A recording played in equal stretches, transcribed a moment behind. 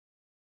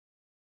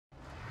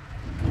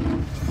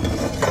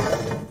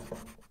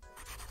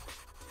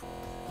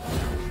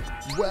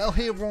Well,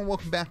 hey everyone,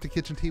 welcome back to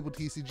Kitchen Table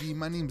TCG.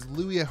 My name's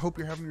Louie. I hope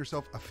you're having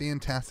yourself a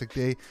fantastic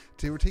day.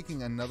 Today we're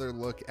taking another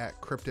look at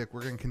Kryptik.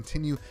 We're going to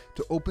continue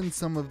to open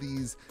some of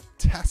these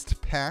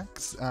test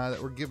packs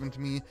that were given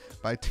to me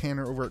by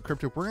Tanner over at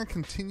Kryptik. We're going to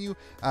continue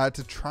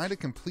to try to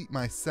complete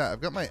my set. I've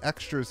got my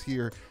extras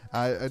here.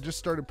 I just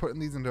started putting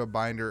these into a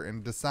binder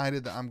and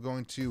decided that I'm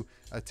going to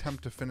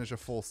attempt to finish a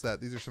full set.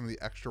 These are some of the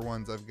extra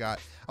ones I've got.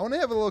 I want to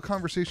have a little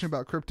conversation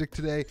about Kryptik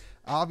today.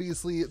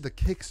 Obviously, the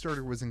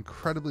Kickstarter was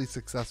incredibly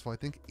successful. I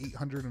think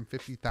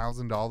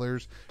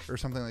 $850,000 or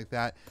something like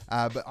that.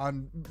 But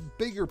on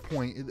bigger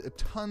point,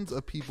 tons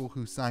of people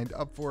who signed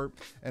up for it,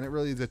 and it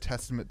really is a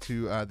testament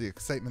to the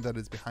excitement that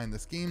is behind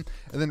this game.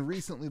 And then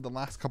recently, the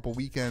last couple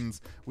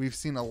weekends, we've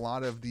seen a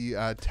lot of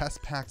the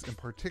test packs, and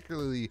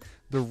particularly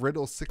the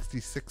Riddle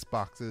 66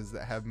 boxes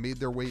that have made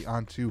their way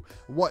onto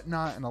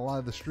Whatnot and a lot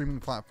of the streaming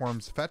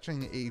platforms,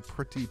 fetching a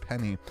pretty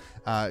penny,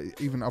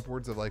 even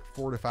upwards of like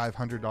 $400 to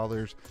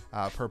 $500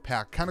 per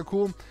pack. Kind of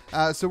cool.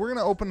 So we're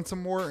gonna open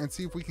some more and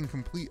see if we can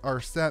complete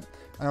our set.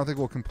 I don't think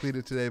we'll complete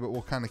it today, but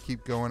we'll kind of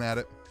keep going at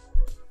it.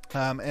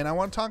 And I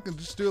want to talk and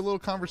just do a little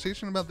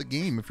conversation about the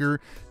game. If you're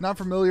not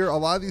familiar, a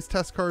lot of these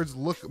test cards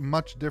look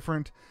much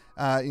different.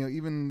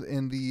 Even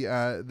in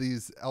the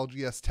these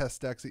LGS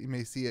test decks that you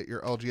may see at your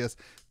LGS,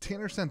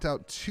 Tanner sent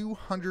out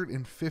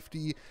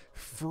 250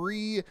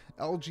 free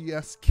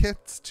LGS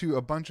kits to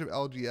a bunch of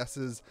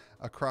LGSs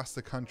across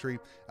the country.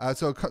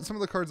 So some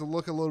of the cards will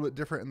look a little bit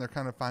different in their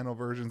kind of final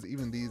versions.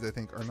 Even these, I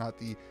think, are not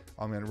the...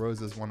 Oh man,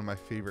 Rose is one of my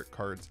favorite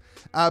cards.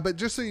 But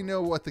just so you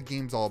know what the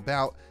game's all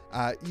about,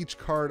 each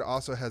card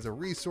also has a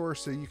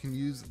resource, so you can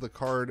use the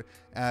card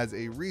as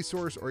a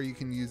resource, or you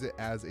can use it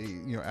as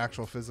a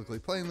actual physically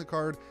playing the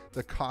card.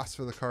 The cost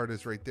for the card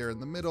is right there in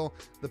the middle,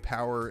 the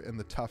power and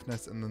the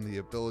toughness, and then the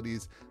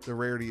abilities. The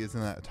rarity is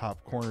in that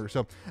top corner.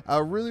 So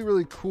a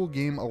really cool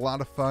game, a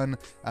lot of fun,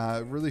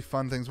 really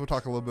fun things. We'll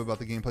talk a little bit about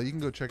the gameplay. You can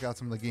go check out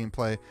some of the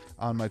gameplay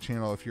on my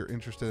channel if you're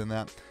interested in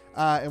that.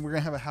 And we're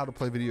gonna have a how to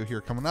play video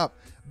here coming up.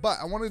 But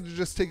I wanted to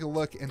just take a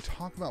look and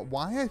talk about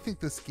why I think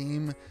this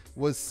game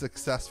was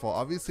successful.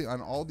 Obviously,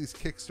 on all these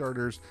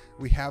Kickstarters,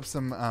 we have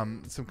some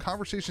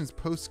conversations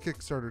post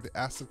Kickstarter to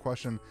ask the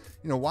question,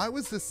 why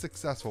was this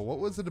successful? What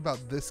was it about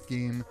this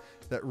game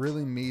that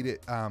really made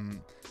it,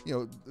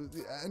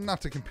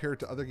 not to compare it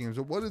to other games,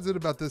 but what is it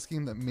about this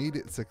game that made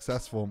it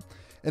successful?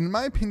 And in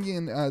my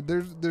opinion,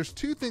 there's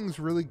two things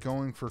really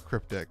going for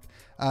Kryptik.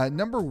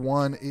 Number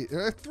one,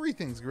 three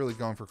things really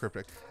going for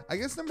Kryptik. I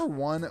guess number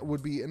one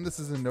would be, and this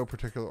is in no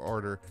particular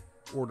order,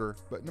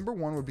 but number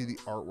one would be the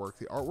artwork.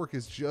 The artwork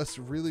is just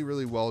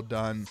really well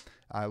done.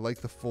 I like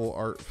the full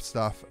art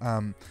stuff.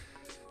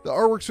 The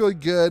artwork's really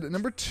good.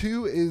 Number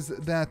two is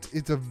that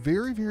it's a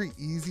very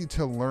easy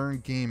to learn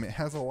game. It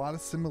has a lot of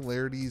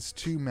similarities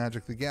to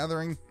Magic the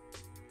Gathering.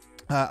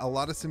 A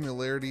lot of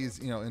similarities,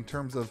 in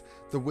terms of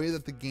the way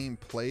that the game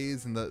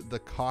plays and the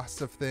cost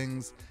of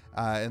things,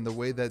 and the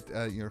way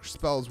that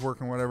spells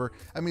work and whatever.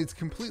 I mean, it's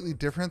completely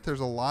different.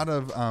 There's a lot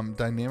of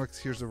dynamics.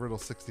 Here's the Riddle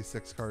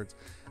 66 cards.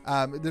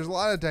 There's a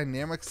lot of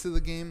dynamics to the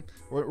game.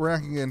 We're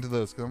not gonna get into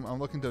those because I'm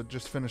looking to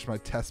just finish my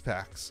test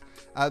packs.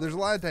 There's a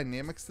lot of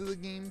dynamics to the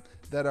game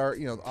that are,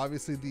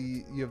 obviously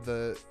you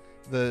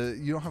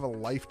don't have a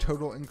life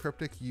total in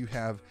Kryptik. You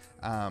have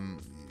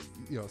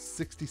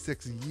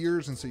 66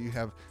 years, and so you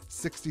have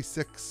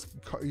 66.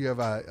 You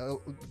have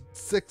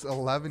 6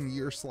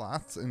 11-year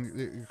slots, and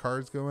your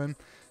cards go in.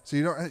 So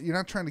you're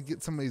not trying to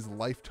get somebody's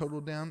life total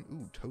down.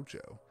 Ooh,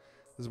 Tojo.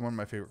 This is one of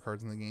my favorite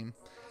cards in the game.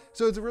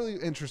 So it's really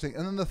interesting.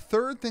 And then the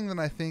third thing that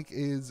I think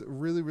is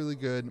really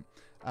good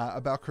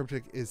about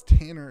Kryptik is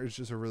Tanner is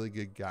just a really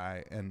good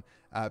guy, and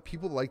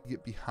people like to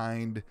get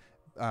behind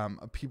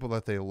people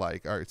that they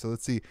like. All right, so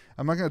let's see.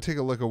 I'm not going to take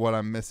a look at what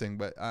I'm missing,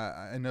 but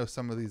I know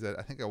some of these that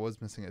I think I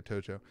was missing at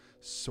Tojo.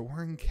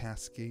 Soaring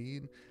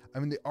Cascade. I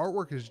mean, the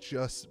artwork is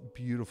just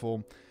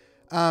beautiful.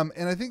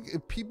 And I think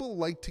if people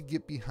like to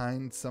get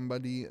behind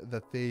somebody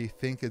that they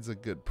think is a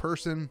good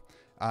person,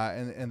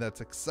 and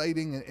that's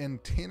exciting.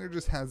 And Tanner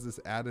just has this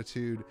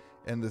attitude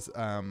and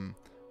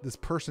this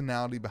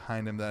personality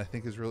behind him that I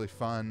think is really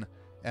fun,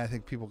 and I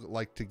think people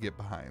like to get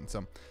behind.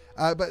 So,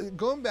 but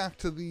going back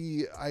to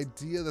the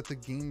idea that the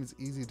game is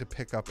easy to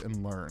pick up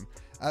and learn,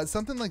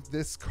 something like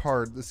this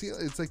card,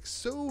 it's like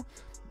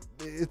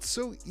it's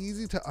so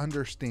easy to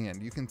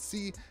understand. You can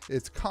see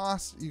its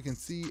cost, you can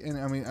see, and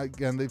I mean,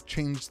 again, they've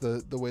changed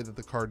the way that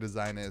the card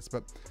design is,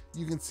 but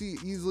you can see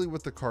easily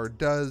what the card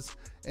does,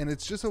 and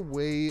it's just a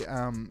way,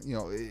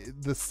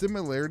 the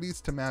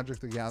similarities to Magic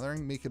the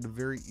Gathering make it a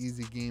very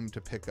easy game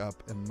to pick up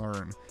and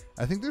learn.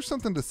 I think there's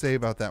something to say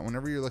about that.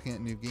 Whenever you're looking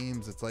at new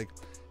games, it's like,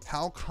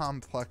 how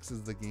complex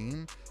is the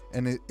game,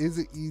 and is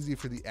it easy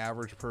for the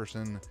average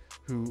person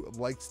who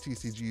likes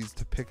TCGs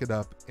to pick it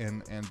up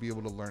and be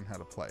able to learn how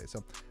to play.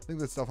 So I think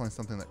that's definitely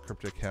something that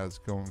Kryptik has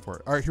going for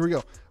it. All right, here we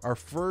go. Our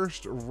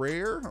first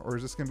rare, or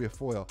is this going to be a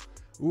foil?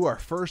 Ooh, our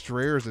first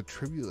rare is a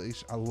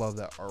Tribulation. I love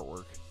that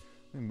artwork.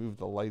 Let me move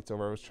the lights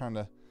over. I was trying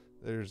to,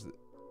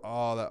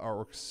 oh, that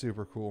artwork's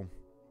super cool.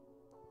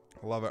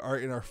 I love it. All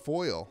right, in our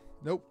foil,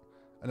 nope,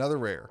 another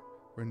rare.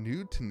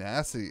 Renewed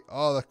Tenacity.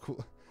 Oh, that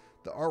cool.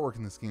 The artwork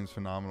in this game is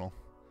phenomenal.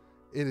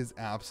 It is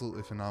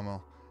absolutely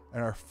phenomenal.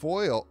 And our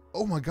foil,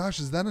 oh my gosh,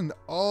 is that an,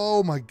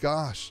 oh my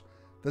gosh.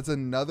 That's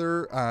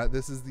another,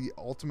 this is the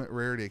ultimate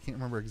rarity. I can't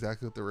remember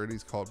exactly what the rarity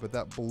is called, but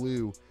that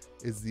blue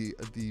is the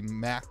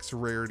max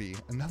rarity.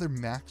 Another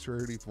max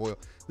rarity foil.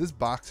 This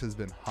box has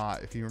been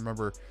hot. If you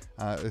remember,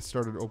 I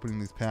started opening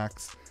these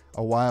packs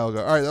a while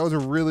ago. All right, that was a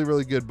really,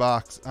 really good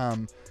box.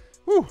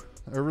 Whew,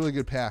 a really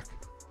good pack.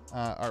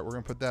 All right, we're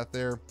gonna put that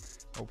there.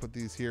 I'll put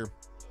these here.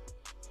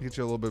 Get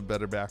you a little bit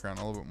better background,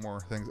 a little bit more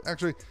things.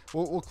 Actually,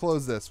 we'll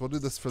close this. We'll do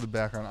this for the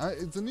background.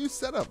 It's a new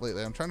setup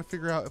lately. I'm trying to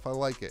figure out if I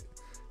like it.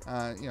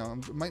 You know,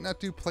 might not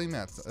do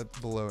playmats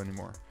below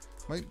anymore.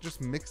 Might just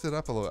mix it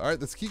up a little. All right,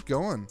 let's keep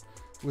going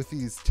with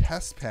these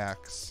test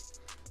packs.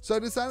 So I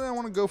decided I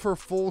want to go for a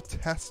full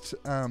test,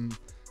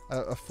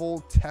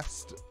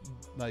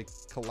 like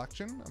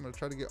collection. I'm gonna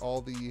try to get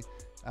all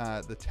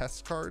the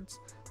test cards.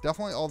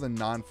 Definitely all the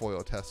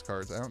non-foil test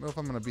cards. I don't know if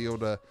I'm gonna be able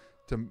to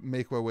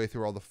make my way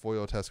through all the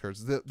foil test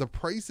cards. The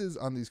prices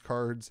on these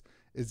cards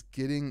is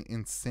getting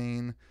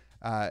insane.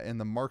 And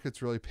the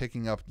market's really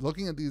picking up.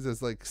 Looking at these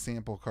as like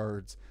sample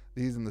cards,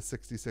 these in the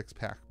 66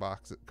 pack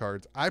box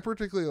cards. I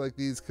particularly like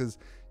these because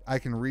I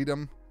can read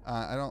them.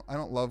 I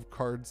don't love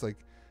cards like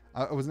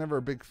I was never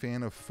a big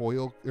fan of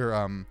foil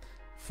or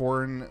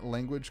foreign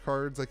language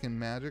cards like in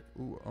Magic.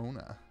 Ooh,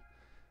 Ona.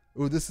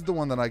 Ooh, this is the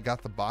one that I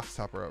got the box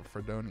topper of,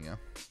 Fredonia.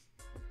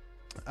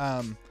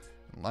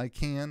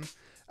 Lycan.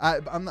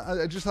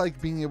 I just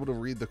like being able to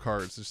read the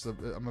cards.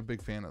 I'm a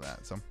big fan of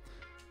that. So.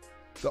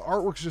 The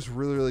artwork's just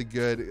really, really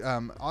good.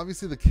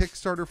 Obviously, the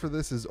Kickstarter for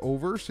this is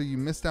over, so you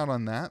missed out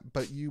on that,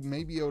 but you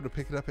may be able to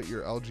pick it up at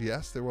your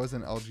LGS. There was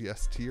an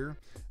LGS tier,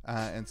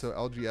 and so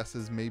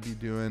LGSs may be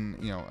doing,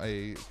 you know,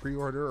 a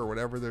pre-order or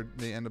whatever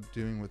they end up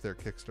doing with their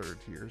Kickstarter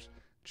tiers.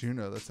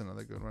 Juno, that's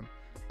another good one.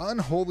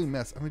 Unholy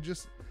Mess. I mean,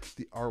 just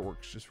the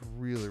artwork's just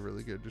really,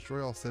 really good.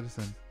 Destroy All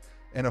Citizen.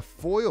 And a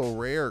foil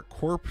rare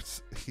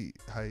Corpse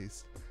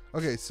Heist.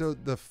 Okay, so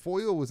the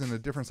foil was in a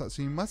different size,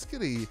 so you must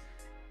get a...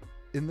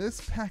 In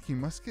this pack, you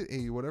must get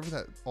a whatever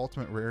that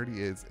ultimate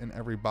rarity is in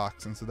every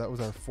box, and so that was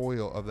our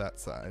foil of that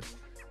side,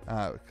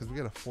 because we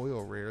got a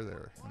foil rare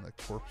there in the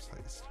Corpse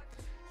Heist.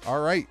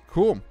 All right,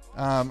 cool.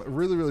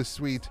 Really, really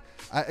sweet.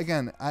 I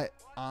think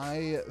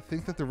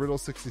that the Riddle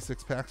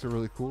 66 packs are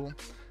really cool.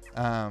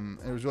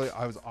 It was really,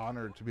 I was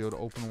honored to be able to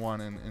open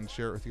one and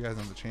share it with you guys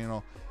on the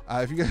channel.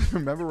 If you guys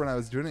remember when I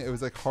was doing it, it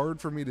was like hard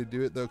for me to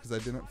do it though because I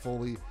didn't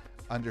fully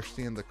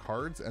understand the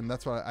cards, and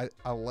that's why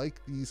I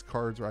like these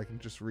cards where I can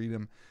just read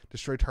them.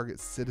 Destroy target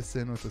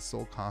citizen with a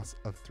soul cost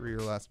of 3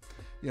 or less.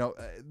 You know,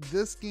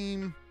 this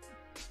game,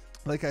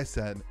 like I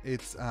said,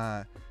 it's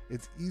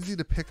easy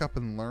to pick up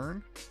and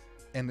learn,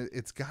 and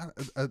it's got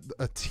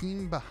a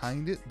team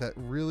behind it that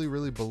really,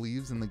 really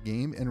believes in the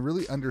game and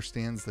really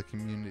understands the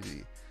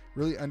community,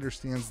 really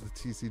understands the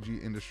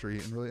TCG industry,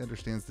 and really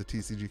understands the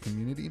TCG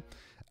community,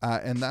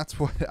 and that's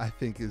what I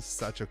think is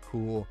such a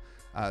cool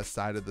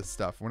side of the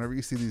stuff. Whenever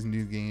you see these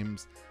new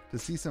games, to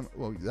see some,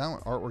 well, that one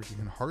artwork, you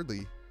can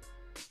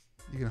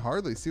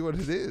hardly see what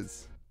it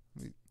is.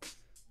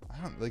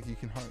 I don't like, you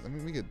can hardly, let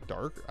me make it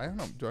darker. I don't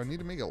know, do I need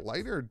to make it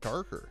lighter or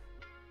darker?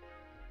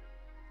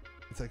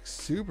 It's like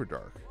super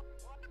dark.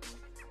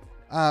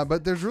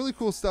 But there's really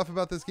cool stuff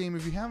about this game.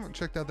 If you haven't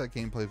checked out that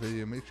gameplay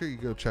video, make sure you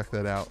go check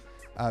that out,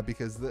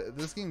 because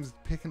this game's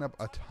picking up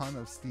a ton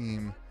of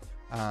steam.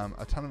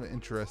 A ton of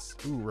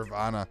interest. Ooh,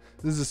 Ravana.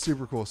 This is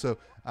super cool. So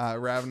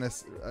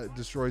Ravenous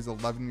destroys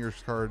 11 years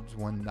cards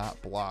when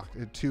not blocked.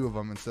 2 of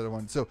them instead of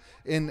 1. So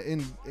in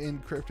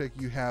Kryptik,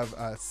 you have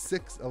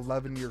 6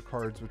 11-year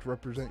cards, which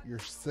represent your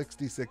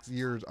 66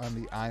 years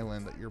on the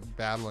island that you're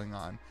battling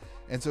on.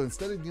 And so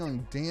instead of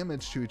dealing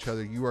damage to each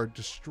other, you are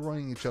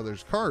destroying each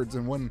other's cards.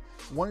 And when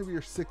one of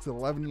your 6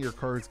 11-year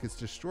cards gets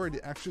destroyed,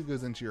 it actually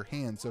goes into your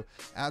hand. So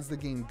as the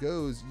game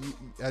goes,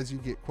 as you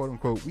get quote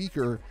unquote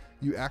weaker,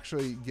 you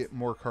actually get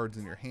more cards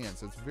in your hand.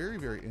 So it's very,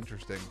 very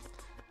interesting.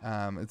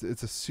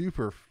 It's a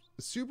super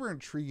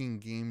intriguing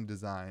game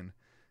design,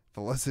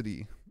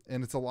 Felicity,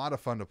 and it's a lot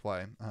of fun to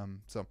play.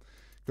 So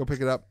go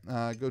pick it up.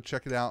 Go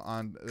check it out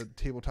on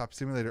Tabletop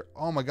Simulator.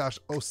 Oh my gosh,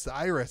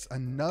 Osiris,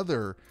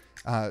 another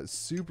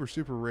super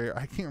rare.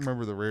 I can't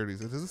remember the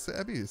rarities. It doesn't say.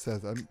 I mean, it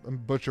says. I'm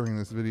butchering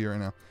this video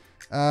right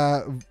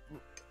now.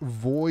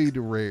 Void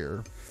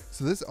rare.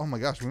 So this. Oh my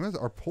gosh,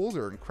 our pulls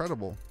are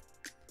incredible.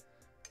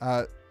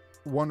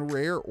 1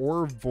 rare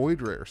or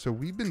void rare. So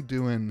we've been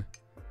doing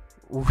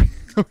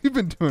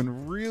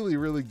really,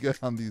 really good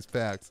on these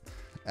packs.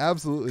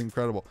 Absolutely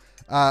incredible.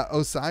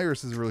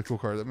 Osiris is a really cool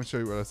card. Let me show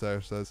you what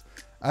Osiris says.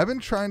 I've been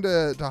trying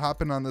to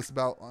hop in on this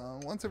about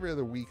once every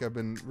other week. I've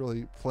been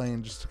really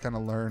playing just to kind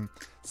of learn.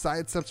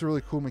 Sidestep's a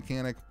really cool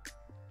mechanic.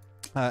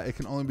 It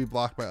can only be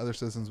blocked by other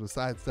citizens with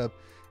sidestep.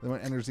 Then when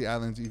it enters the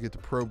islands, you get to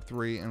probe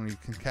 3, and you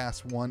can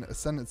cast 1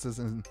 Ascendant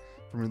Citizen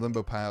from your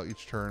limbo pile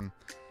each turn.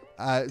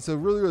 So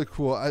really, really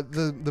cool.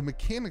 The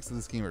mechanics of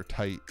this game are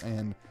tight,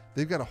 and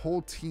they've got a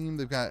whole team.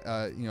 They've got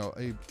you know,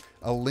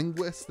 a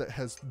linguist that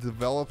has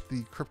developed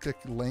the cryptic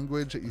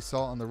language that you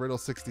saw on the Riddle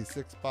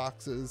 66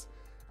 boxes,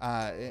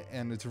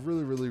 and it's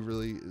really, really,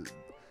 really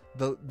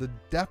the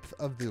depth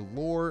of the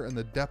lore and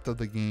the depth of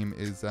the game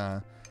is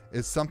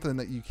something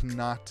that you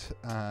cannot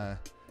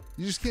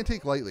you just can't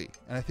take lightly,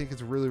 and I think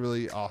it's really,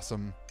 really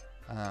awesome.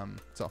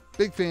 So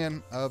big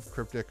fan of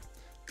Kryptik.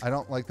 I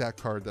don't like that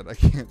card that I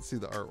can't see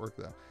the artwork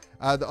though.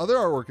 The other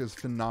artwork is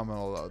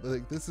phenomenal though.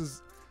 Like, this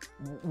is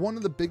one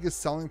of the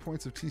biggest selling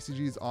points of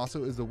TCGs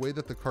also is the way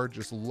that the card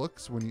just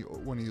looks when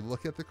you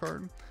look at the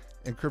card,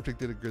 and Kryptik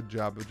did a good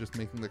job of just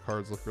making the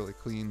cards look really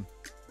clean.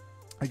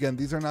 Again,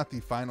 these are not the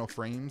final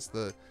frames.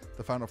 The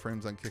final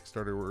frames on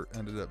Kickstarter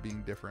ended up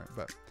being different,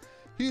 but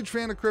huge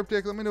fan of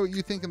Kryptik. Let me know what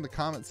you think in the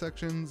comment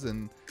sections,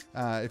 and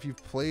if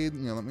you've played,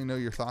 you know, let me know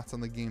your thoughts on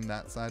the game,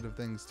 that side of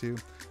things too.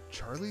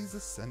 Charlie's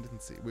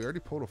Ascendancy. We already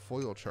pulled a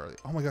foil Charlie.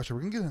 Oh my gosh, are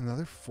we gonna get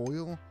another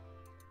foil?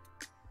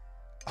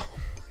 Oh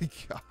my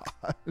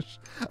gosh,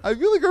 I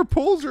feel like our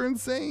pulls are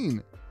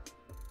insane.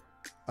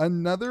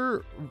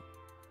 Another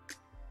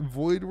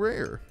void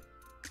rare.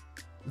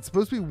 It's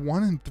supposed to be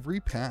 1 in 3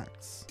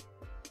 packs.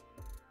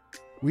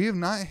 We have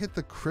not hit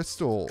the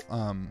crystal.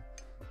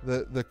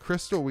 The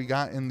crystal we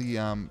got in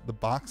the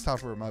box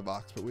topper of my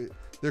box, but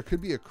there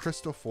could be a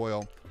crystal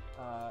foil.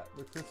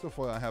 The crystal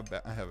foil I have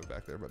it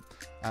back there, but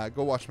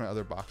go watch my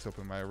other box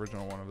open, my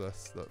original one of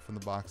this from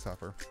the box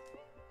topper.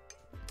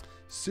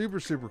 Super,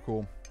 super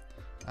cool.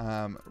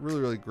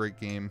 Really, really great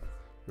game.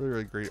 Really,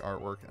 really great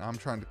artwork. And I'm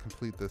trying to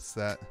complete this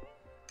set.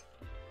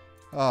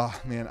 Oh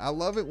man, I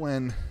love it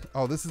when,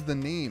 oh, this is the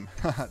name.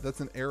 That's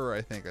an error,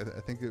 I think. I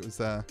think it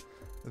was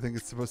I think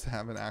it's supposed to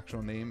have an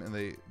actual name, and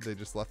they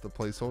just left the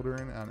placeholder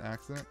in on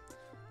accident.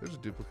 There's a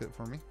duplicate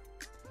for me.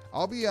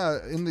 I'll be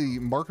in the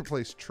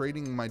marketplace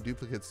trading my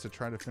duplicates to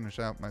try to finish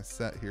out my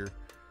set here.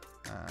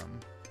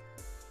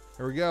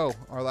 Here we go.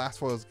 Our last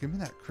foils. Give me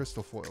that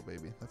crystal foil,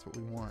 baby. That's what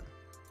we want.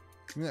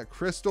 Give me that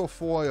crystal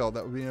foil.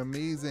 That would be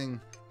amazing.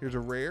 Here's a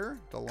rare.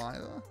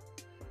 Delilah.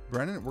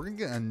 Brennan, we're going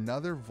to get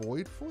another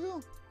void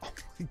foil? Oh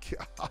my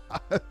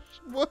gosh.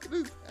 What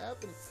is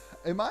happening?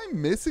 Am I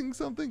missing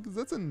something? Because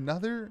that's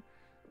another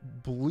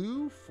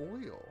blue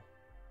foil.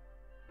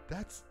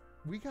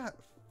 We got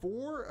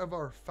 4 of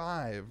our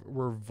 5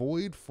 were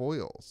void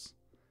foils,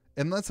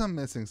 unless I'm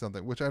missing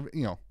something, which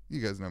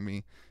you guys know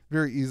me,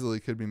 very easily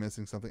could be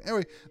missing something.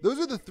 Anyway, those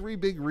are the 3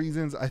 big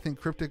reasons I think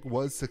Kryptik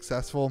was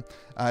successful.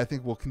 I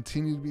think will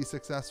continue to be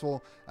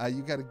successful.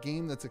 You got a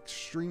game that's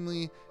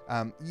extremely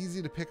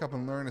easy to pick up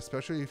and learn,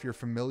 especially if you're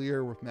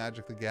familiar with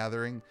Magic the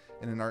Gathering.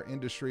 And in our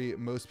industry,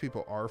 most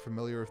people are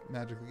familiar with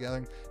Magic the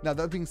Gathering. Now,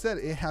 that being said,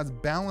 it has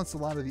balanced a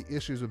lot of the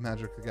issues with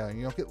Magic the Gathering.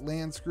 You don't get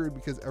land screwed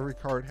because every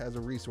card has a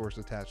resource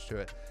attached to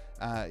it.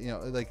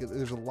 Like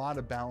there's a lot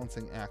of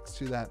balancing acts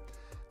to that.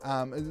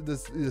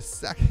 The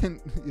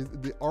second,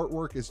 the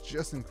artwork is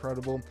just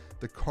incredible.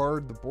 The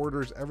card, the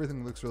borders,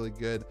 everything looks really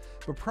good.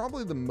 But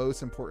probably the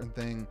most important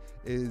thing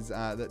is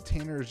that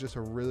Tanner is just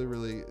a really,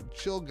 really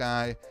chill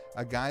guy,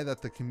 a guy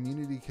that the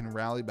community can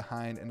rally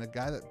behind, and a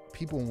guy that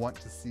people want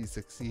to see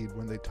succeed.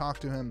 When they talk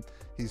to him,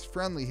 he's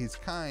friendly, he's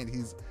kind,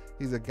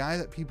 he's a guy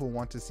that people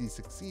want to see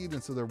succeed,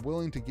 and so they're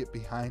willing to get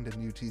behind a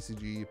new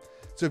TCG.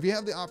 So if you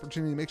have the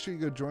opportunity, make sure you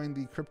go join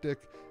the Kryptik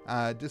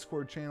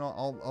Discord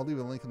channel. I'll leave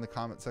a link in the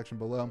comment section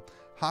below.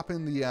 Hop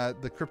in the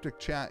Kryptik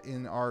chat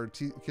in our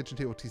Kitchen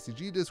Table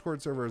TCG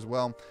Discord server as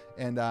well.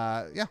 And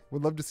yeah,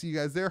 would love to see you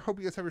guys there. Hope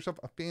you guys have yourself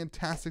a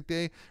fantastic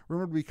day.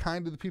 Remember to be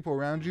kind to the people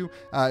around you.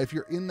 If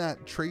you're in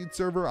that trade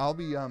server, I'll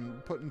be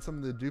putting some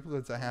of the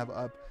duplicates I have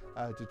up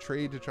to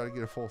trade to try to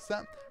get a full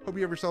set. Hope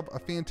you have yourself a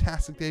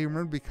fantastic day.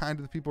 Remember to be kind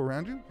to the people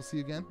around you. We'll see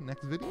you again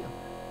next video.